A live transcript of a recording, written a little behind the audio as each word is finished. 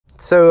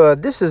So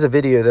this is a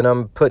video that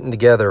I'm putting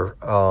together.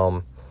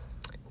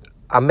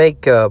 I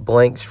make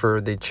blanks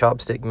for the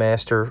Chopstick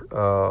Master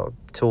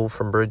tool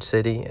from Bridge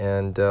City,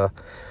 and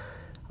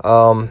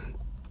I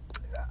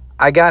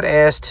got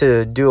asked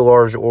to do a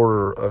large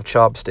order of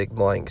chopstick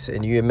blanks,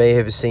 and you may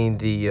have seen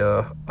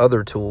the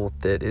other tool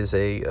that is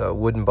a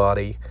wooden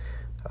body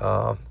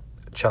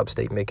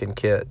chopstick making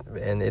kit,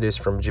 and it is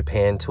from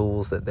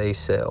Japantools that they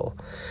sell.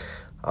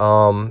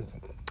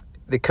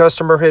 The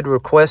customer had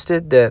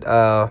requested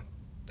that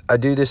I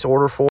do this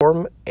order for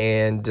them,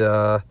 and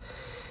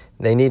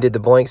they needed the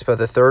blanks by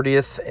the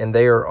 30th, and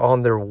they are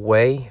on their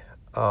way.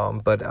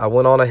 But I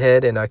went on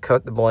ahead and I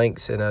cut the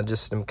blanks, and I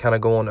just am kind of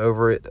going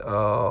over it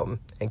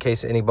in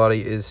case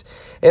anybody is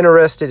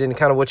interested in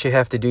kind of what you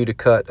have to do to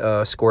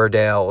cut square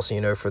dowels,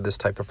 you know, for this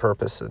type of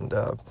purpose.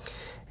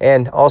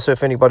 And also,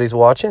 if anybody's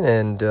watching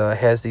and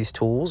has these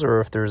tools, or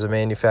if there's a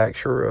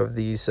manufacturer of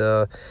these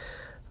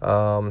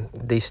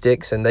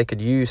sticks and they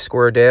could use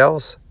square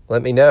dowels,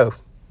 let me know.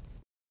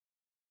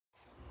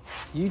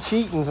 You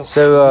cheating.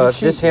 So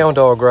this hound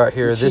dog right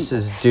here, this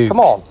is Duke. Come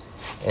on.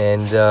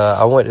 And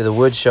I went to the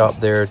wood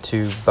shop there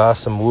to buy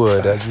some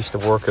wood. I used to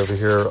work over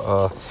here.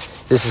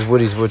 This is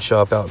Woody's Wood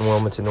Shop out in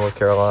Wilmington, North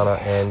Carolina.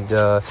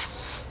 And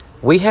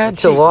we had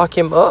to lock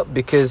him up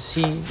because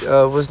he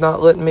was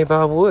not letting me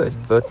buy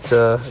wood. But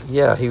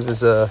yeah, he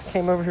was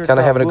kind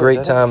of having a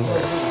great time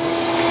there.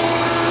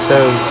 So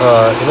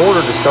in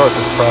order to start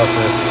this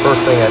process, the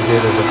first thing I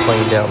did is I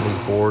cleaned out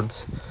these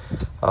boards.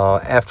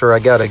 After I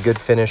got a good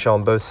finish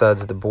on both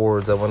sides of the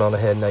boards, I went on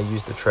ahead and I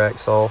used the track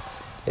saw.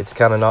 It's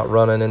kind of not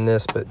running in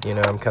this, but you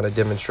know, I'm kind of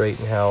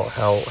demonstrating how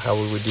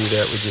we would do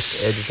that. We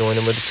just edge join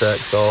them with the track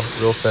saw,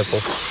 real simple.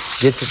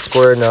 Gets it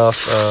square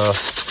enough.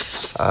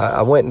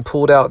 I went and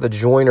pulled out the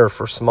joiner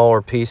for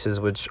smaller pieces,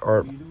 which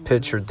aren't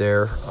pictured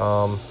there.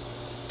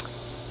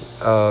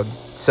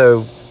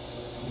 So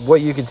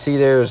what you can see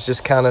there is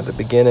just kind of the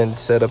beginning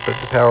setup of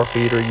the power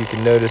feeder. You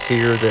can notice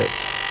here that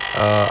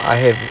I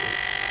have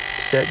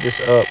set this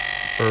up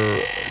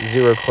for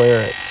 0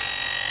 clearance,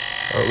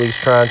 or at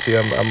least trying to.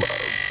 I'm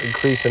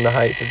increasing the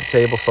height of the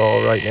table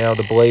saw right now,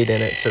 the blade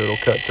in it, so it'll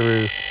cut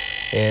through,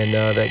 and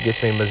that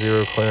gets me my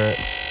 0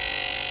 clearance.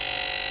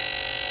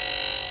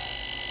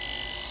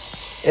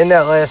 In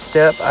that last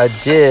step, I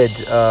did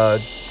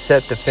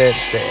set the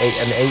fence to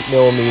an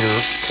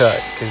 8mm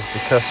cut, because the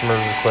customer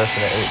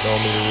requested an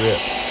 8mm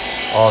rip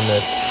on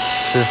this.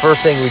 So the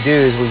first thing we do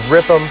is we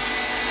rip them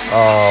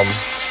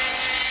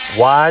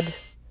wide,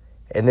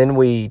 and then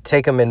we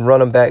take them and run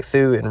them back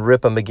through and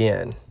rip them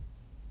again.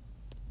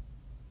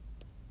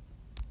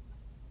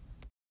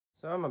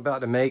 So I'm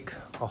about to make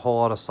a whole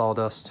lot of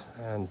sawdust,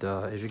 and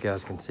as you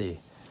guys can see,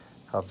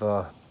 I've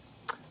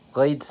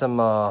laid some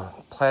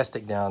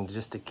plastic down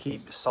just to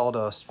keep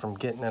sawdust from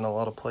getting in a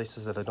lot of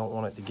places that I don't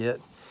want it to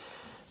get.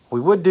 We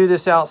would do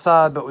this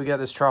outside, but we got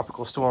this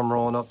tropical storm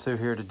rolling up through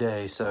here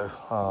today,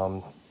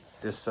 so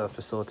this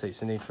facilitates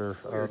the need for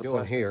what we're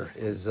doing here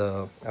is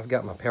I've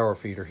got my power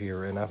feeder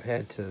here, and I've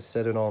had to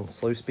set it on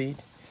slow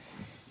speed.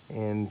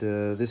 And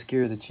this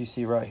gear that you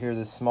see right here,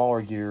 this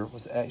smaller gear,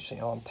 was actually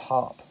on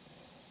top.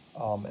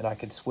 And I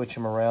could switch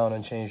them around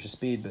and change the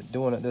speed, but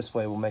doing it this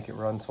way will make it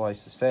run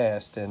twice as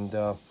fast. And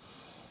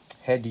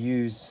had to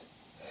use,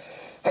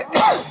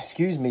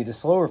 excuse me, the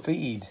slower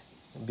feed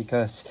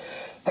because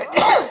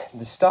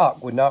the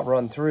stock would not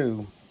run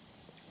through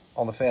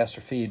on the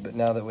faster feed. But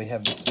now that we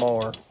have the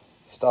smaller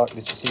stock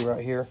that you see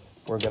right here,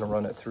 we're going to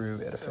run it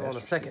through at a faster. On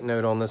a second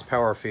note on this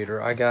power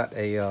feeder, I got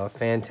a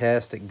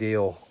fantastic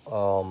deal.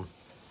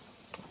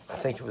 I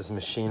think it was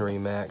Machinery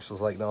Max,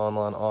 was like the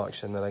online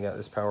auction that I got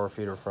this power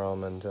feeder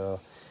from, and I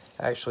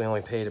actually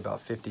only paid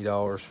about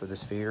 $50 for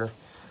this feeder.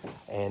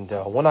 And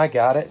when I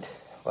got it,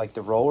 like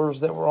the rollers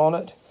that were on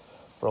it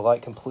were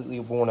like completely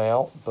worn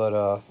out,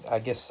 but I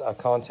guess I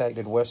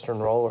contacted Western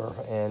Roller,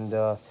 and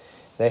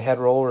they had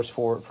rollers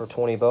for it for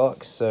 20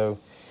 bucks, so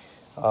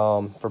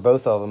for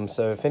both of them.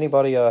 So if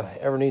anybody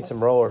ever needs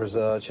some rollers,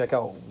 check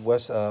out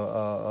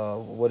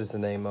what is the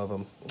name of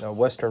them?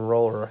 Western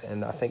Roller,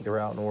 and I think they're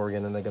out in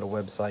Oregon, and they got a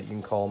website. You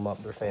can call them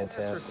up. They're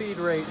fantastic. Their feed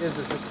rate is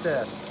a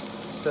success,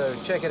 so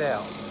check it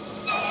out.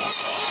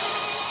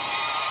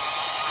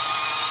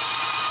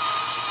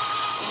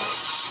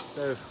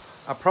 So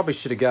I probably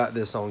should have got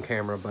this on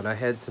camera, but I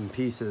had some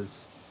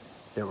pieces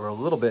that were a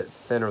little bit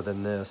thinner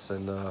than this,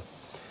 and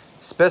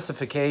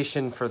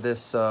specification for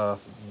this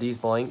these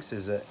blanks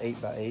is an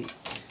 8x8,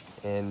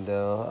 and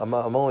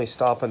I'm only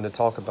stopping to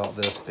talk about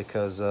this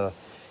because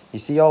you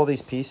see all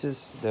these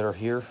pieces that are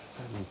here.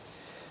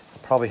 I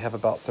probably have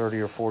about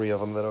 30 or 40 of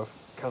them that I've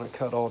kind of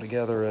cut all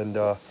together,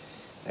 and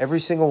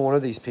every single one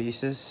of these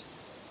pieces.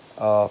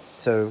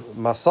 So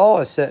my saw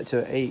is set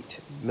to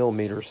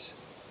 8mm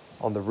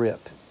on the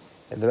rip,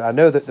 and I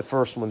know that the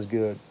first one's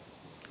good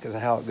because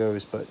of how it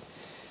goes, but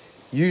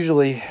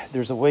usually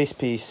there's a waste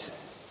piece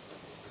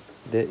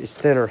that is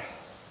thinner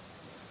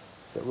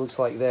that looks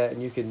like that,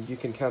 and you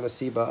can kind of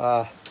see by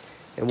eye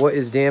And what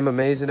is damn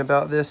amazing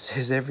about this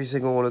is every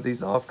single one of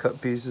these offcut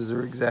pieces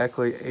are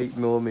exactly 8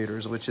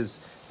 millimeters, which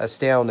is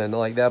astounding.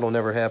 Like, that'll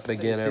never happen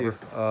again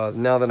ever.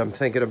 Now that I'm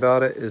thinking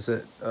about it, is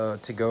it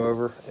to go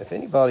over, if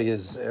anybody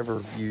has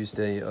ever used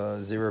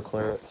a zero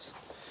clearance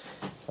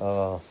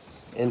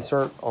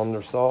insert on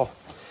their saw,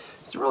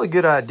 it's a really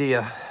good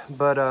idea.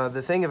 But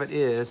the thing of it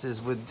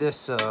is with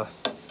this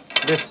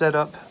this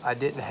setup, I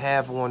didn't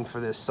have one for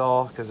this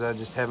saw because I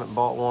just haven't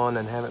bought one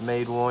and haven't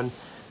made one.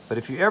 But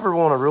if you ever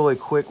want a really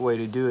quick way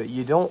to do it,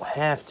 you don't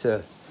have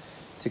to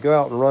go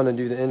out and run and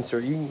do the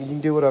insert. You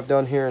can do what I've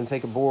done here and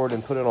take a board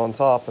and put it on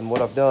top. And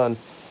what I've done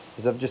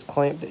is I've just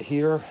clamped it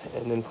here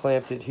and then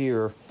clamped it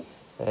here.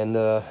 And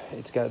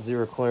it's got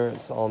zero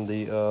clearance on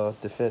the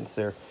fence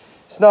there.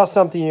 It's not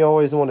something you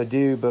always want to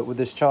do, but with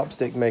this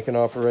chopstick making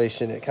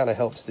operation, it kind of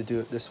helps to do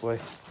it this way.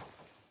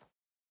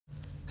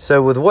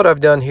 So with what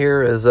I've done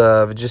here is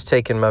I've just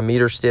taken my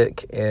meter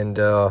stick and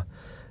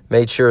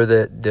made sure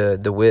that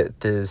the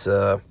width is,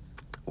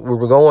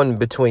 we're going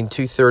between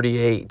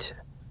 238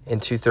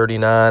 and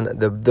 239.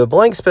 The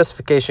blank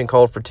specification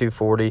called for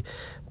 240,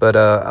 but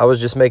I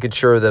was just making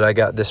sure that I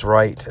got this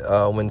right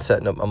when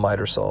setting up my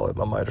miter saw at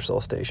my miter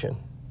saw station.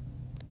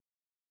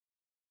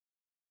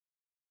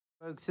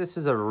 Folks, this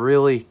is a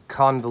really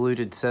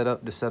convoluted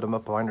setup to set them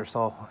up a miter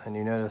saw, and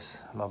you notice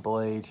my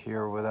blade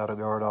here without a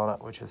guard on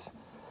it, which is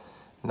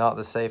not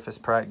the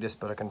safest practice,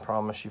 but I can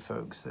promise you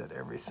folks that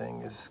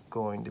everything is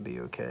going to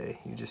be okay.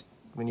 You just,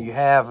 when you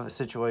have a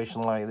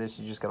situation like this,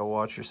 you just got to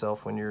watch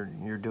yourself when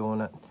you're doing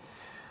it.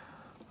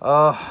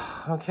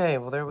 Okay,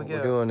 well, there we go.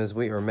 What we're doing is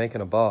we are making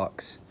a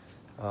box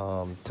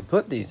to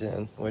put these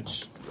in,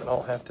 which I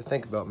don't have to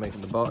think about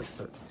making the box,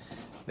 but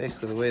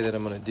basically the way that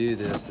I'm going to do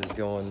this is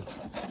going,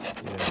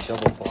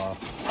 double ply,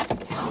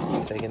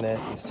 taking that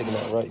and sticking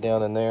that right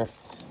down in there.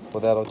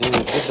 What that'll do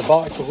is give the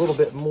box a little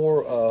bit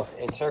more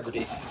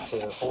integrity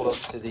to hold up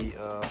to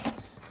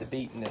the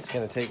beating. It's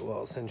going to take a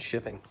while. It's in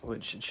shipping,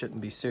 which it shouldn't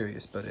be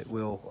serious, but it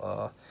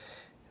will.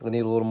 It'll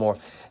need a little more.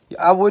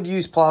 I would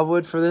use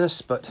plywood for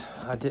this, but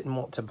I didn't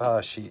want to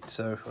buy a sheet,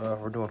 so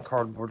we're doing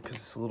cardboard because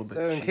it's a little bit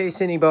cheap. In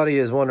case anybody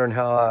is wondering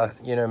how I,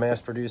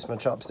 mass produce my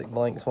chopstick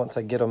blanks, once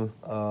I get them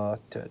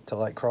to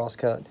like cross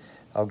cut,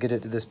 I'll get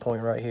it to this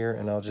point right here,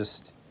 and I'll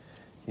just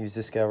use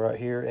this guy right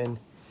here and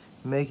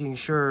making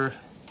sure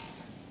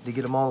to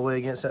get them all the way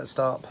against that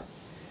stop,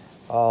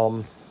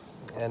 and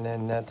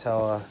then that's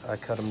how I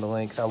cut them to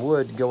length. I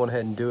would go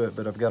ahead and do it,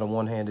 but I've got a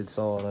one-handed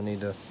saw and I need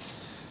to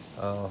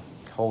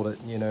hold it.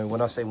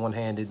 When I say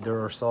one-handed,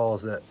 there are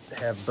saws that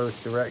have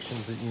both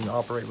directions that you can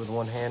operate with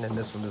one hand, and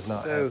this one does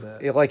not have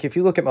that. Like, if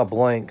you look at my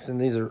blanks, and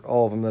these are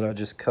all of them that I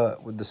just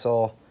cut with the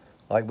saw,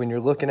 like when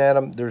you're looking at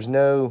them, there's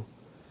no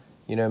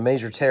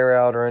major tear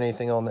out or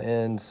anything on the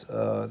ends.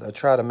 I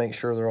try to make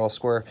sure they're all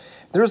square.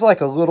 There's like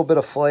a little bit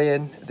of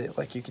flaying that,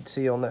 like you can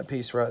see on that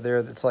piece right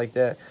there, that's like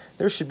that.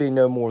 There should be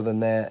no more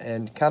than that,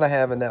 and kind of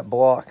having that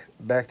block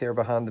back there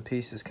behind the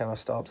pieces kind of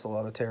stops a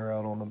lot of tear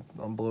out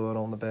on blowing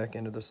on the back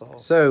end of the saw.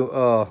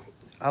 So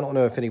I don't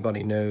know if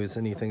anybody knows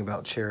anything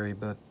about cherry,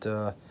 but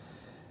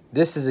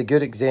this is a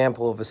good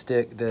example of a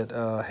stick that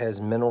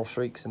has mineral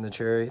streaks in the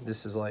cherry.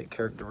 This is like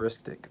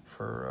characteristic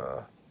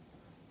for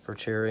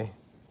cherry.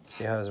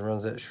 See how it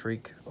runs that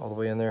shriek all the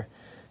way in there?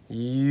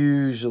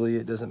 Usually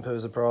it doesn't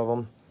pose a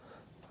problem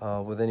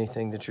with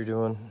anything that you're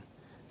doing.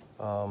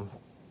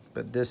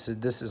 But this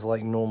is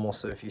like normal,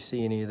 so if you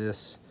see any of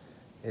this,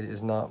 it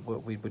is not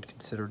what we would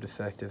consider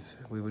defective.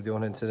 We would go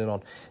ahead and sit it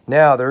on.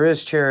 Now, there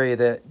is cherry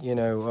that,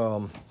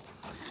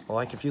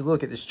 like if you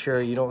look at this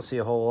cherry, you don't see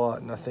a whole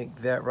lot, and I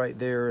think that right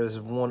there is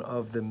one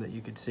of them that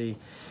you could see.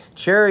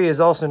 Cherry is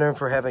also known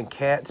for having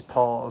cat's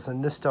paws,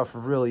 and this stuff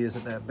really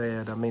isn't that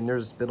bad. I mean,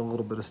 there's been a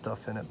little bit of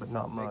stuff in it, but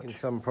not much. Making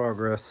some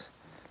progress.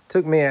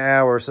 Took me an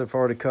hour so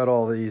far to cut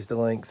all these the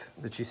length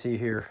that you see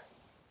here.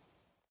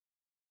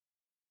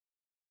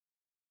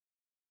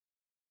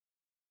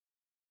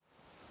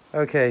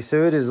 Okay,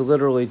 so it has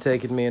literally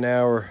taken me an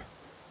hour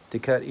to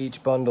cut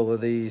each bundle of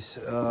these.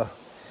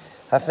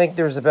 I think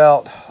there's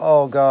about,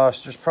 oh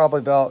gosh, there's probably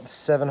about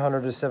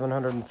 700 to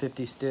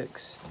 750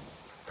 sticks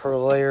per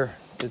layer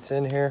that's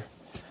in here.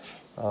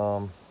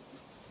 So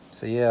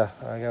yeah,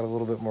 I got a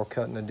little bit more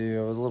cutting to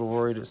do. I was a little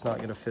worried it's not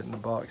going to fit in the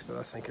box, but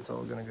I think it's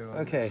all going to go in.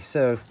 Okay,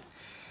 so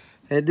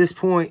at this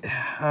point,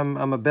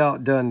 I'm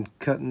about done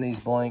cutting these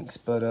blanks,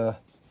 but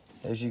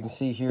as you can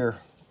see here,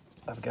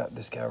 I've got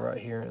this guy right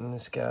here, and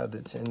this guy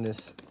that's in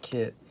this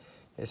kit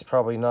is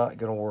probably not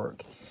going to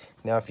work.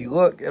 Now, if you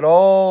look at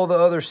all the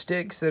other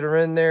sticks that are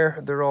in there,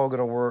 they're all going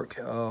to work.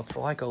 For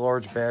like a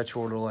large batch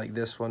order like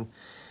this one,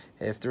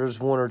 if there's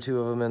one or two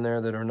of them in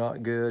there that are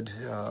not good,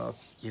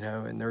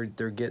 and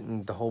they're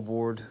getting the whole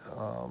board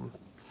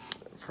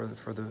for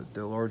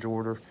the large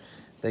order,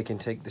 they can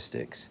take the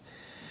sticks.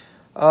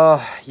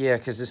 Yeah,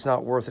 because it's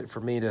not worth it for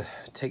me to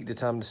take the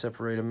time to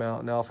separate them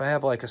out. Now, if I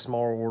have like a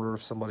smaller order,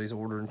 if somebody's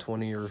ordering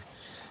 20 or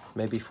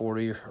maybe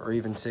 40 or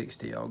even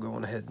 60, I'll go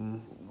on ahead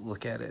and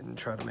look at it and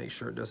try to make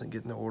sure it doesn't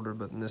get in the order.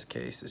 But in this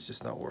case, it's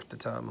just not worth the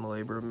time and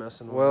labor of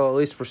messing with. Well, at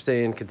least we're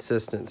staying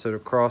consistent. So to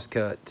cross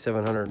cut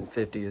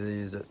 750 of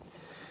these, it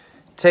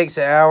takes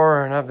an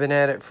hour, and I've been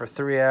at it for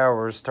 3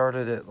 hours.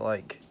 Started at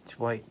like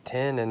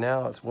 10, and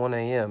now it's 1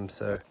 a.m.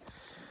 So,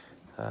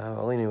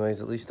 well,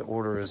 anyways, at least the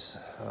order is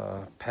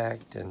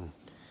packed and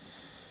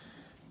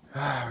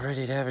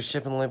ready to have a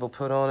shipping label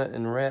put on it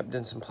and wrapped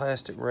in some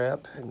plastic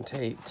wrap and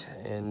taped,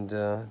 and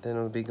then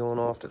it'll be going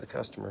off to the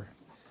customer.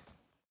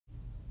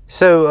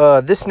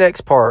 So this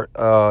next part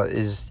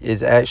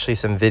is actually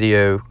some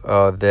video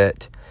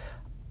that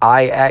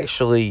I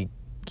actually,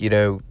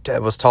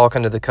 was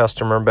talking to the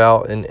customer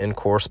about in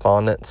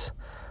correspondence.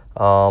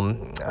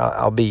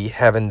 I'll be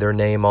having their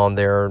name on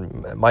there.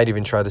 Might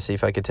even try to see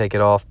if I could take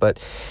it off, but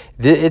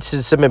it's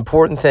some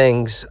important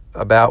things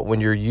about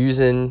when you're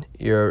using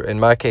in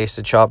my case,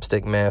 the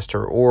Chopstick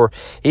Master, or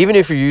even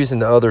if you're using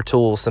the other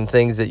tools, some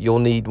things that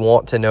you'll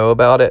want to know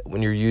about it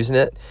when you're using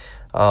it.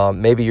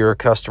 Maybe you're a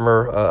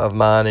customer of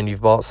mine and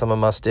you've bought some of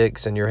my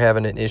sticks and you're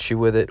having an issue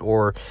with it,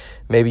 or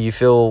maybe you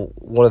feel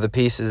one of the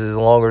pieces is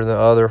longer than the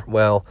other.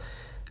 Well,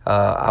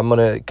 I'm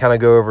going to kind of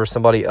go over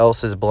somebody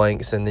else's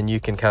blanks, and then you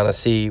can kind of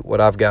see what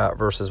I've got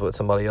versus what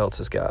somebody else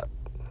has got.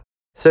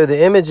 So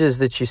the images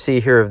that you see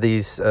here of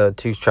these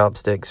two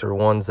chopsticks are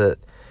ones that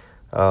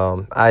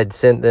I had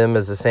sent them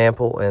as a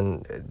sample,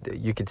 and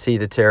you could see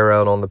the tear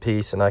out on the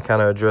piece, and I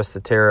kind of addressed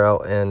the tear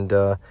out and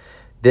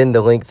then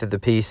the length of the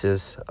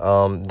pieces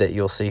that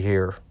you'll see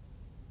here.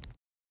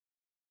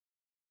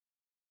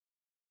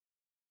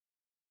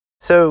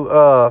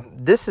 So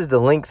this is the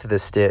length of the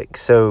stick.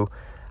 So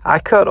I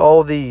cut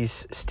all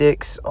these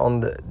sticks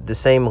on the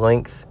same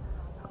length.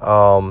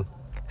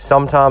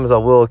 Sometimes I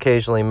will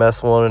occasionally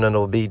mess one and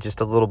it'll be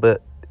just a little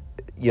bit,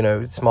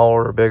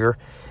 smaller or bigger.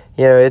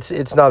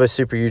 It's not a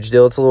super huge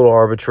deal. It's a little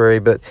arbitrary,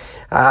 but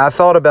I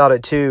thought about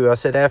it too. I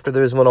said after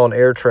those went on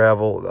air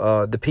travel,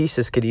 the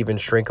pieces could even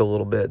shrink a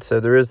little bit. So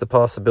there is the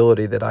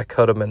possibility that I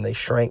cut them and they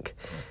shrank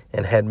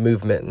and had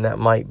movement, and that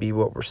might be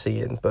what we're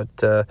seeing.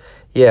 But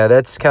yeah,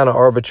 that's kind of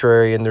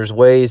arbitrary, and there's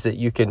ways that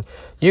you could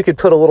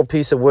put a little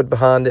piece of wood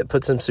behind it,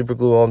 put some super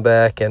glue on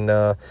back, and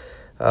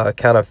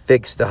kind of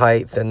fix the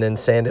height and then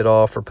sand it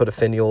off or put a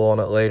finial on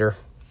it later.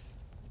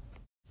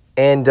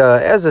 And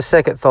as a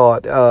second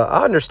thought,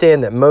 I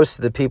understand that most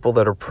of the people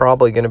that are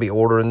probably going to be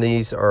ordering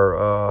these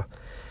are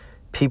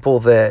people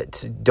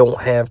that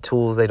don't have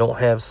tools, they don't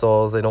have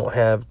saws, they don't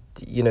have,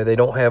 they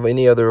don't have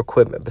any other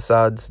equipment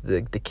besides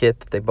the kit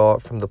that they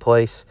bought from the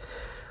place.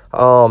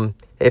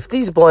 If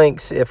these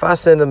blanks, if I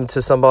send them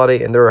to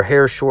somebody and they're a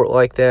hair short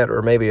like that,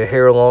 or maybe a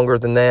hair longer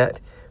than that,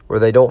 where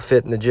they don't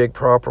fit in the jig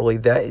properly,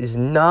 that is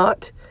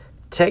not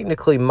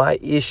technically my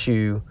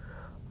issue.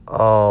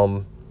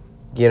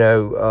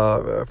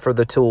 For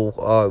the tool.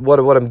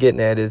 What I'm getting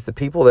at is the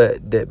people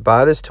that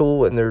buy this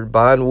tool and they're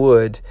buying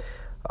wood,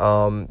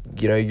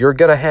 you're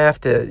going to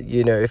have to,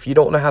 if you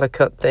don't know how to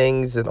cut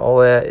things and all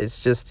that,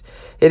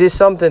 it is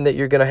something that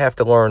you're going to have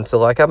to learn. So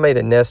like I made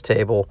a nest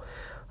table,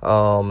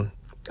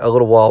 a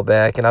little while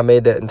back, and I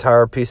made that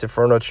entire piece of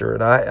furniture,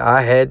 and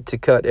I had to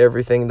cut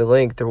everything to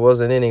length. There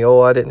wasn't any,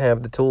 I didn't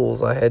have the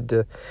tools. I had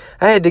to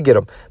get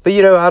them. But,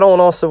 I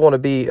don't also want to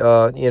be,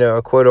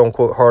 a quote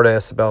unquote hard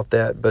ass about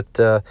that.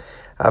 But,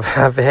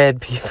 I've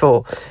had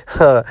people,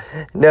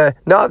 no,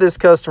 not this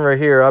customer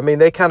here. I mean,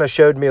 they kind of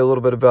showed me a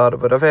little bit about it,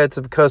 but I've had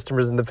some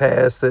customers in the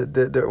past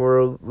that were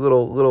a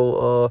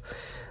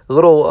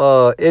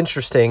little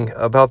interesting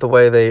about the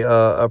way they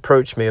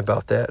approached me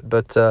about that.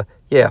 But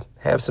yeah,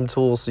 have some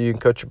tools so you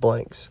can cut your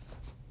blanks.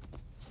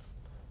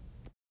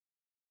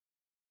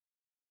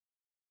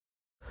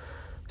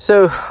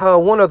 So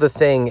one other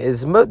thing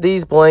is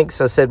these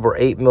blanks I said were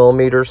 8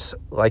 millimeters.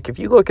 Like if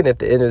you're looking at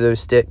the end of those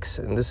sticks,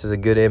 and this is a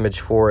good image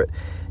for it,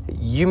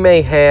 you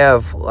may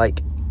have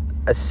like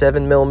a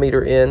 7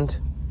 millimeter end,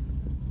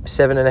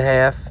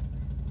 7.5,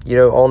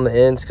 on the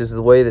ends, because of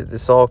the way that the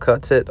saw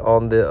cuts it.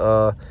 On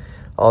the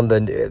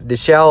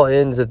shallow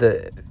ends of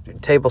the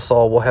table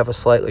saw will have a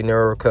slightly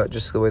narrower cut,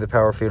 just the way the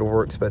power feeder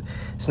works, but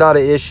it's not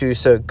an issue.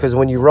 So because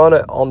when you run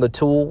it on the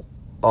tool,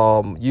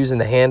 using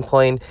the hand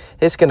plane,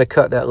 it's going to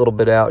cut that little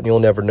bit out, and you'll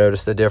never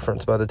notice the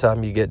difference by the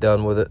time you get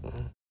done with it.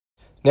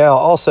 Now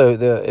also,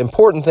 the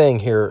important thing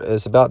here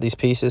is about these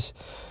pieces.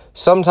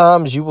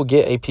 Sometimes you will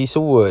get a piece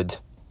of wood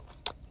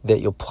that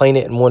you'll plane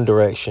it in one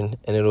direction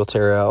and it'll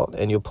tear out,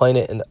 and you'll plane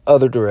it in the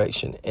other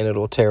direction and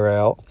it'll tear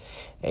out,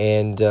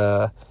 and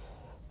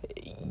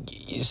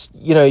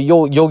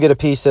you'll get a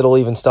piece that'll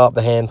even stop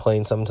the hand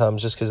plane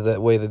sometimes, just because of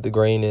that way that the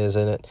grain is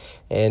in it.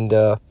 And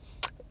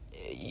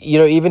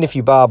even if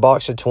you buy a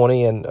box of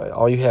 20 and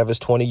all you have is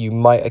 20, you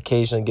might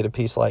occasionally get a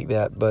piece like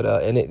that. But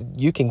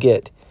you can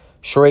get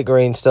straight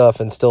grain stuff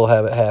and still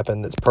have it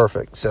happen that's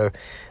perfect. So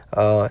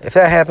if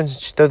that happens,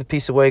 just throw the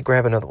piece away,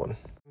 grab another one.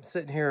 I'm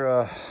sitting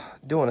here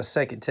doing a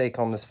second take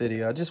on this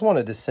video. I just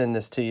wanted to send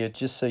this to you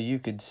just so you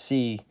could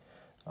see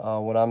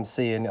what I'm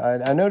seeing.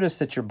 I noticed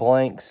that your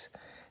blanks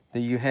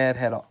that you had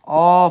an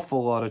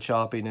awful lot of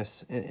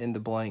choppiness in the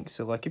blanks.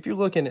 So like if you're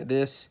looking at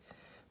this,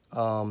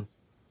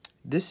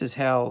 This is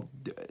how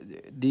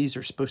these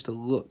are supposed to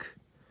look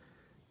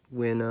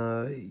when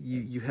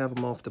you have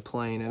them off the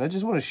plane. And I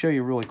just want to show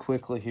you really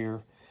quickly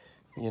here,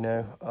 you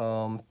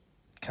know,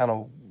 kind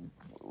of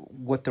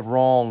what the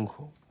wrong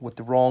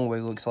way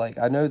looks like.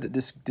 I know that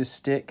this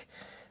stick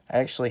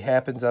actually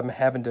happens. I'm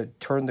having to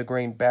turn the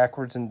grain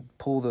backwards and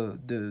pull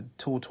the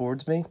tool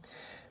towards me.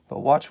 But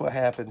watch what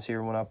happens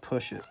here when I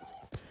push it.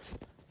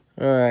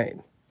 All right.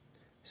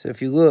 So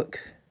if you look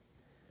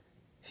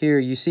here,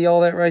 you see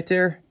all that right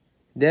there?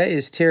 That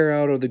is tear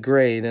out of the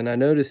grain. And I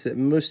noticed that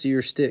most of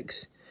your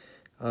sticks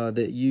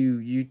that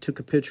you took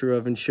a picture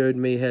of and showed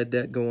me had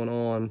that going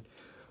on.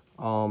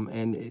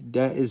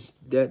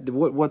 And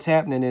what's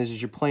happening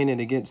is you're playing it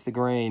against the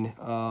grain,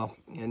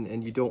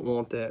 and you don't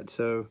want that.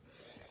 So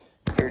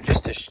here,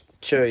 just to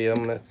show you, I'm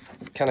gonna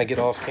kind of get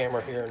off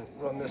camera here and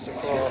run this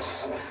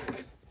across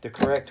the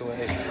correct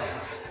way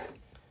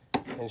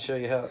and show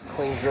you how it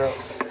cleans up.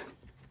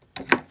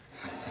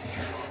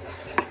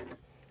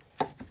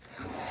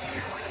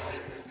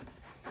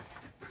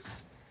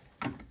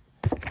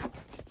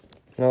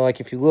 You know,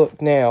 like if you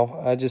look now,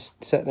 I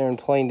just sat there and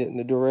planed it in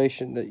the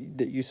duration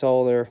that you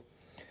saw there.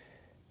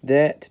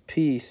 That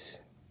piece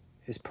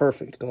is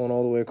perfect going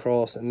all the way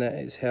across, and that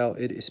is how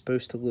it is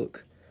supposed to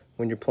look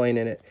when you're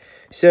planing it.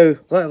 So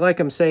like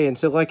I'm saying,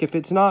 so like if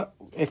it's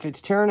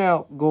tearing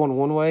out going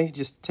one way,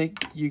 just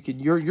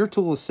your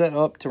tool is set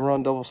up to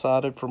run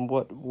double-sided from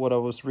what I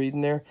was reading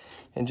there,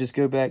 and just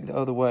go back the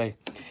other way.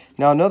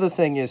 Now another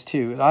thing is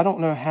too, I don't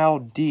know how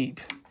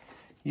deep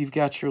you've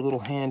got your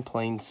little hand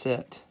plane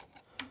set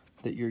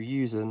that you're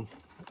using,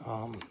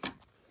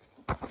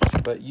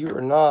 but you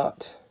are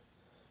not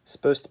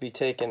supposed to be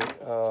taking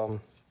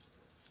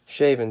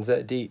shavings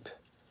that deep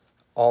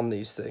on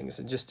these things.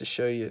 And just to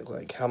show you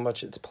like how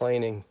much it's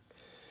planing,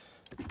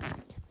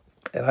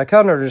 and I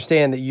kind of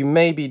understand that you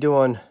may be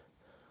doing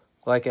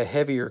like a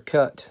heavier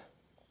cut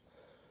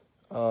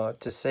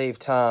to save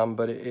time,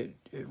 but it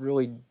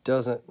really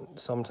doesn't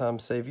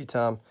sometimes save you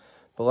time.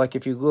 But like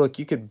if you look,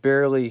 you could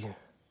barely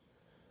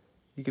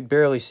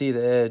see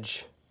the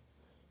edge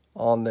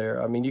on there.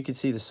 I mean, you could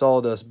see the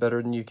sawdust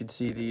better than you could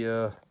see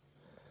the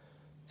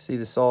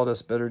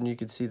sawdust better than you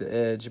could see the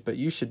edge, but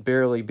you should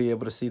barely be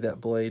able to see that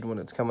blade when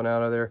it's coming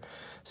out of there.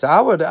 So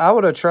I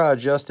would try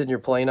adjusting your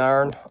plane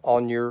iron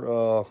on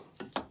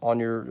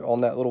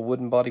that little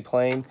wooden body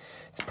plane.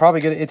 It's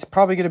probably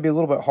gonna be a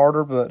little bit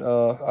harder, but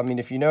I mean,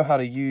 if you know how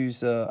to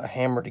use a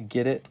hammer to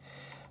get it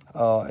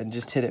and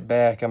just hit it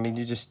back, I mean,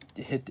 you just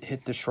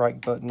hit the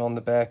strike button on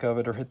the back of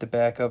it, or hit the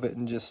back of it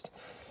and just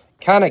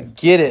kind of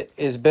get it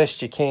as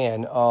best you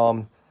can.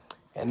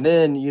 And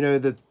then, you know,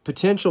 the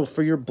potential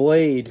for your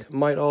blade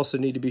might also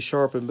need to be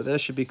sharpened, but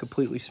that should be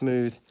completely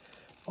smooth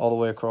all the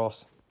way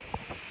across.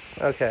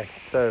 Okay,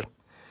 so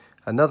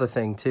another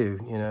thing too,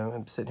 you know,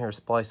 I'm sitting here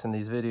splicing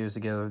these videos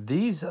together.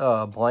 These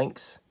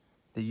blanks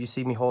that you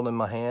see me holding in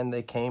my hand,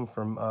 they came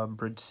from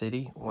Bridge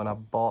City when I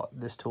bought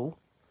this tool.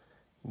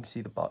 You can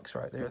see the box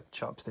right there, the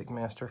Chopstick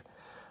Master.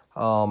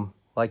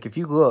 Like if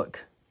you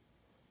look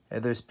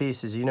at those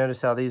pieces, you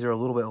notice how these are a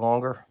little bit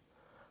longer.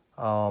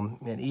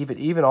 And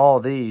even all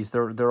of these,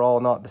 they're all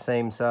not the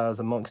same size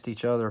amongst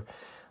each other.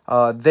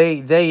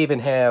 They even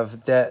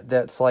have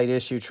that slight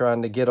issue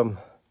trying to get them.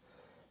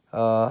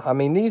 I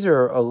mean, these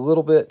are a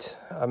little bit,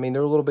 I mean,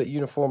 they're a little bit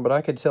uniform, but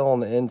I could tell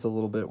on the ends a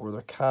little bit where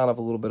they're kind of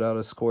a little bit out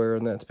of square,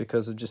 and that's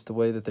because of just the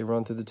way that they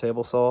run through the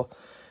table saw.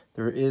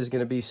 There is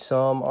going to be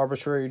some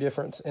arbitrary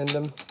difference in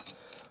them.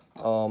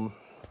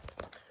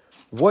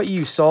 What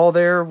you saw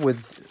there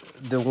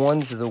with the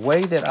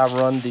way that I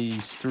run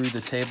these through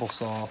the table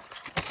saw,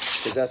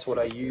 because that's what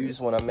I use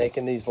when I'm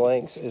making these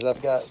blanks, is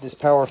I've got this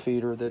power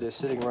feeder that is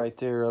sitting right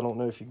there. I don't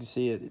know if you can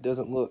see it. It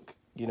doesn't look,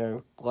 you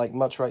know, like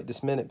much right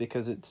this minute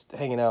because it's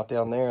hanging out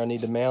down there. I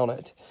need to mount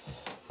it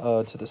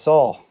to the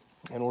saw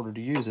in order to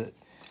use it.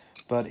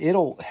 But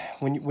it'll,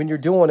 when you're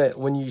doing it,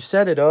 when you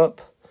set it up,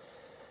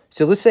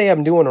 so let's say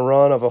I'm doing a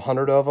run of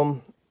 100 of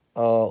them.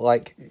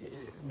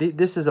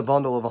 This is a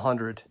bundle of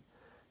 100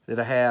 that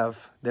I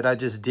have, that I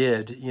just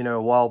did, you know,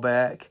 a while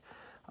back.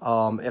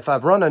 If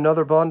I've run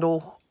another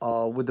bundle,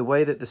 with the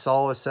way that the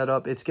saw is set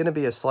up, it's going to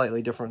be a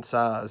slightly different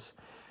size.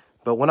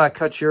 But when I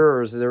cut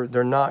yours,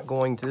 they're not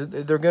going to,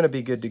 they're going to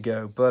be good to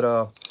go.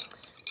 But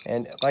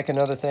and like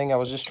another thing, I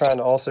was just trying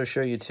to also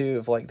show you too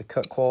of like the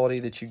cut quality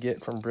that you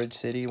get from Bridge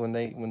City when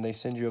they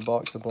send you a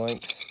box of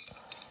blanks.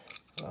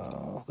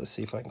 Let's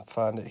see if I can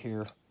find it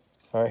here.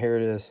 All right, here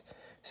it is.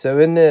 So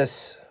in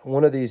this,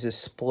 one of these is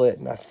split,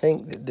 and I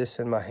think that this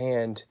in my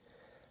hand,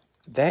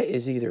 that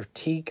is either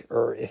teak,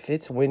 or if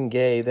it's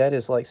Wingay, that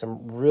is like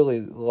some really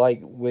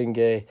light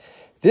Wingay.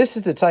 This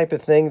is the type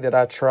of thing that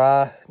I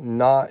try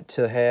not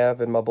to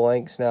have in my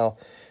blanks. Now,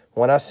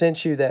 when I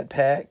sent you that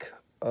pack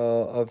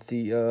of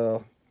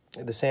the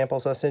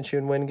samples I sent you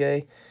in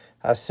Wingay,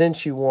 I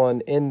sent you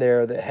one in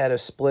there that had a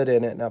split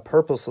in it, and I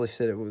purposely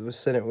sent it with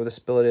a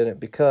split in it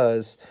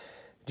because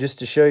just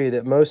to show you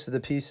that most of the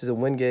pieces of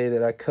Wingay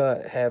that I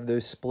cut have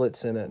those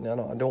splits in it.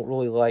 Now, I don't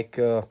really like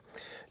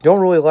don't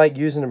really like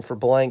using them for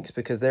blanks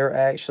because they're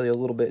actually a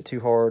little bit too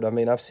hard. I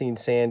mean, I've seen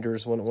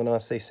sanders. When I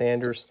say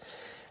sanders,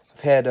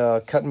 I've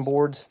had cutting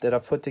boards that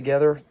I've put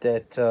together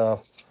that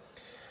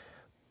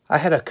I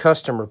had a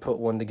customer put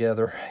one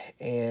together,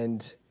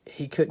 and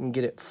he couldn't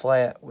get it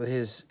flat with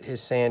his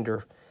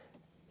sander.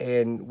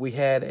 And we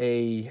had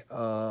a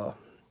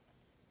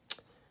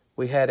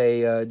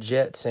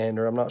jet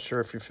sander. I'm not sure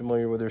if you're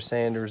familiar with their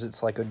sanders.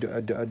 It's like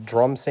a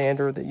drum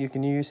sander that you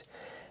can use.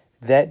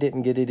 That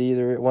didn't get it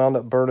either. It wound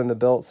up burning the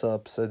belts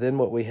up. So then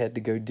what we had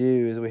to go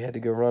do is we had to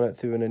go run it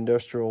through an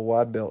industrial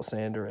wide belt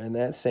sander. And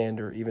that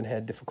sander even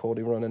had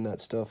difficulty running that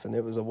stuff. And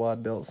it was a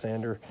wide belt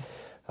sander,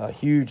 a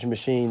huge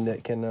machine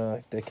that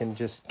can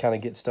just kind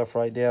of get stuff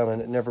right down.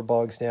 And it never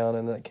bogs down.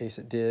 In that case,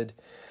 it did.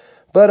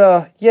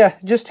 But yeah,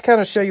 just to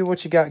kind of show you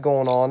what you got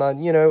going on.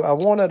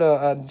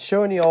 I'm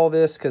showing you all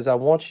this because I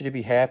want you to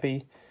be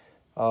happy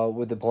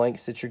with the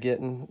blanks that you're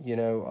getting.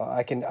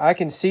 I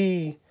can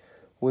see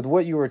with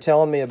what you were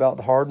telling me about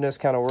the hardness,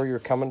 kind of where you're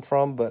coming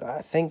from, but I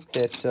think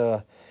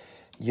that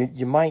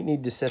you might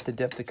need to set the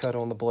depth of cut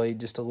on the blade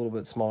just a little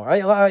bit smaller.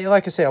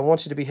 Like I say, I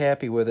want you to be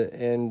happy with it,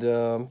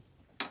 and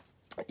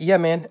yeah,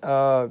 man,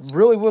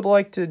 really would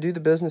like to do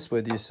the business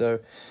with you, so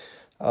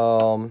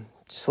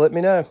just let me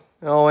know.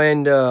 Oh,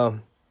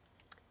 and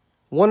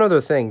one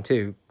other thing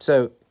too.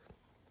 So,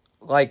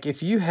 like,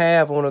 if you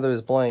have one of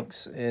those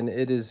blanks and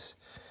it is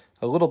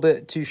a little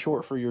bit too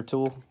short for your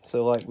tool,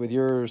 so like with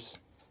yours,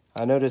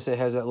 I notice it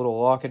has that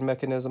little locking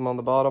mechanism on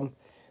the bottom.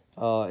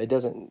 It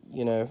doesn't,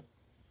 in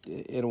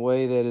a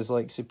way that is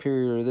like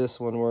superior to this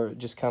one, where it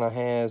just kind of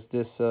has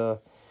this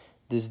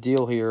this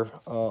deal here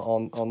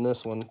on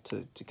this one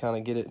to kind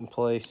of get it in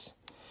place.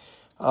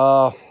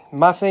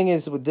 My thing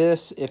is with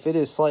this, if it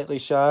is slightly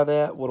shy of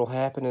that, what'll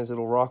happen is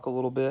it'll rock a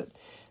little bit,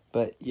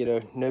 but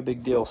no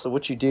big deal. So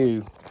what you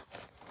do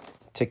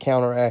to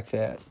counteract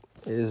that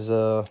is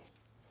here's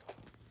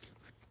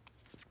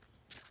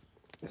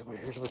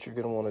what you're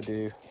going to want to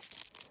do.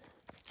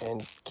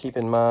 And keep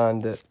in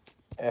mind that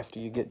after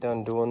you get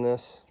done doing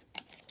this,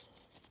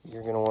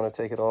 you're going to want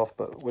to take it off.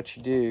 But what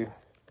you do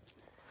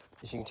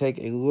is you can take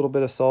a little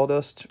bit of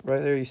sawdust right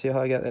there. You see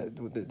how I got that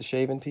with the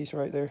shaving piece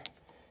right there?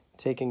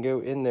 Take and go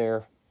in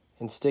there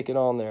and stick it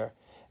on there.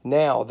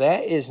 Now,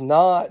 that is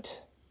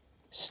not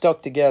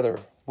stuck together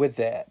with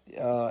that.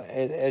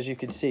 As you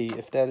can see,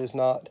 if that is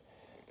not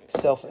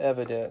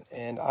self-evident,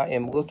 and I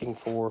am looking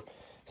for...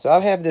 So I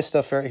have this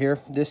stuff right here.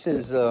 This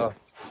is...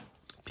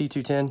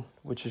 P210,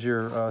 which is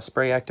your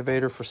spray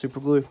activator for super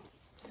glue,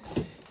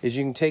 is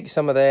you can take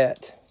some of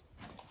that,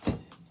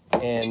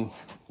 and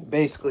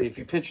basically if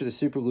you picture the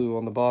super glue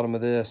on the bottom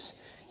of this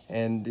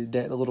and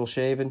that little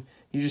shaving,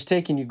 you just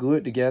take and you glue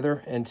it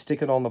together and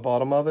stick it on the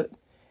bottom of it,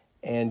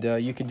 and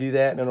you can do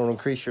that and it'll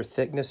increase your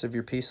thickness of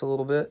your piece a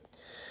little bit.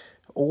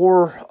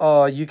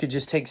 Or you could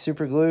just take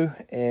super glue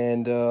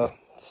and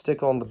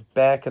stick on the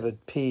back of the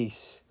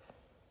piece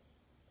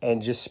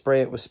and just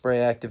spray it with spray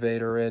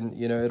activator, and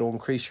it'll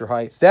increase your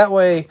height. That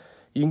way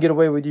you can get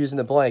away with using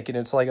the blank, and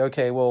it's like,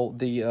 okay, well,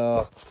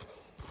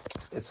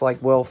 it's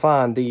like, well,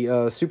 fine,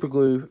 the super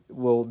glue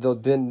will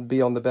then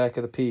be on the back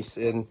of the piece.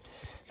 And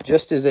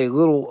just as a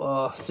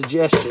little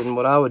suggestion,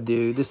 what I would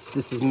do, this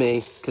is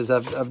me, because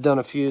I've done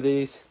a few of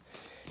these,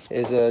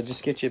 is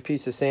just get you a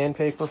piece of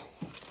sandpaper,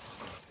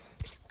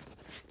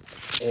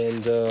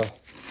 and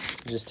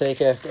just take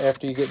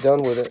after you get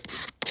done with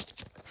it,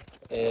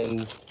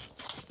 and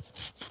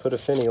put a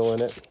finial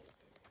in it.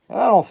 And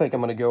I don't think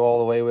I'm going to go all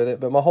the way with it,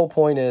 but my whole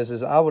point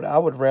is I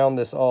would round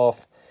this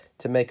off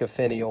to make a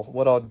finial.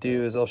 What I'll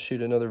do is I'll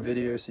shoot another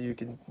video so you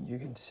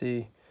can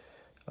see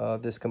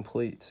this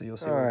complete. So you'll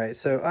see. All right,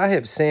 so I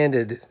have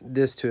sanded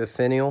this to a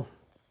finial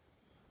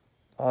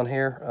on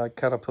here. I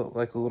kind of put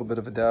like a little bit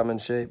of a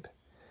diamond shape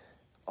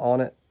on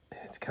it.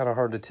 It's kind of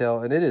hard to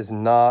tell, and it is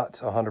not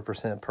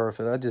 100%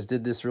 perfect. I just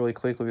did this really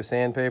quickly with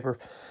sandpaper.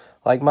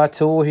 Like my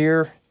tool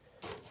here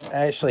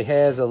actually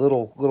has a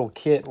little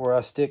kit where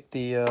I stick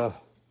the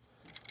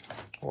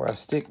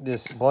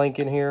this blank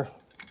in here.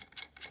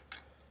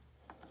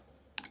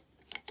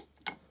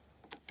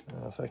 I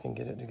don't know if I can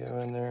get it to go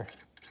in there.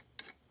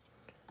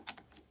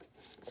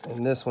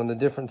 And this one, the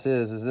difference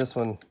is this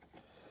one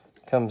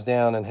comes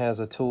down and has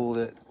a tool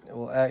that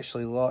will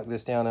actually lock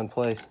this down in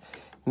place.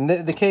 In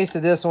the case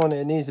of this one,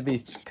 it needs to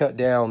be cut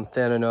down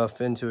thin enough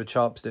into a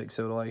chopstick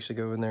so it'll actually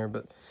go in there.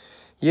 But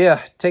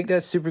yeah, take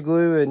that super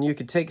glue, and you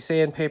could take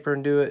sandpaper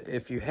and do it.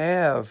 If you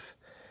have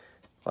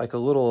like a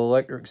little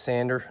electric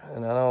sander,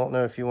 and I don't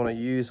know if you want to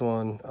use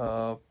one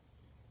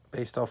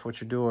based off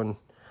what you're doing,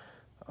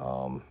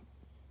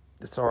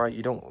 it's all right.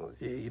 You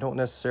don't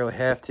necessarily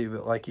have to,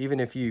 but like even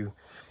if you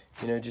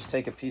just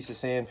take a piece of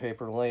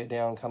sandpaper and lay it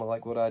down, kind of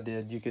like what I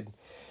did, you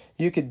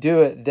could do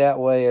it that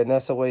way, and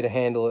that's a way to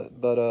handle it.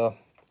 But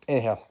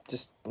anyhow,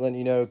 just letting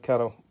you know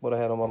kind of what I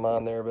had on my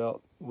mind there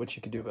about what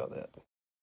you could do about that.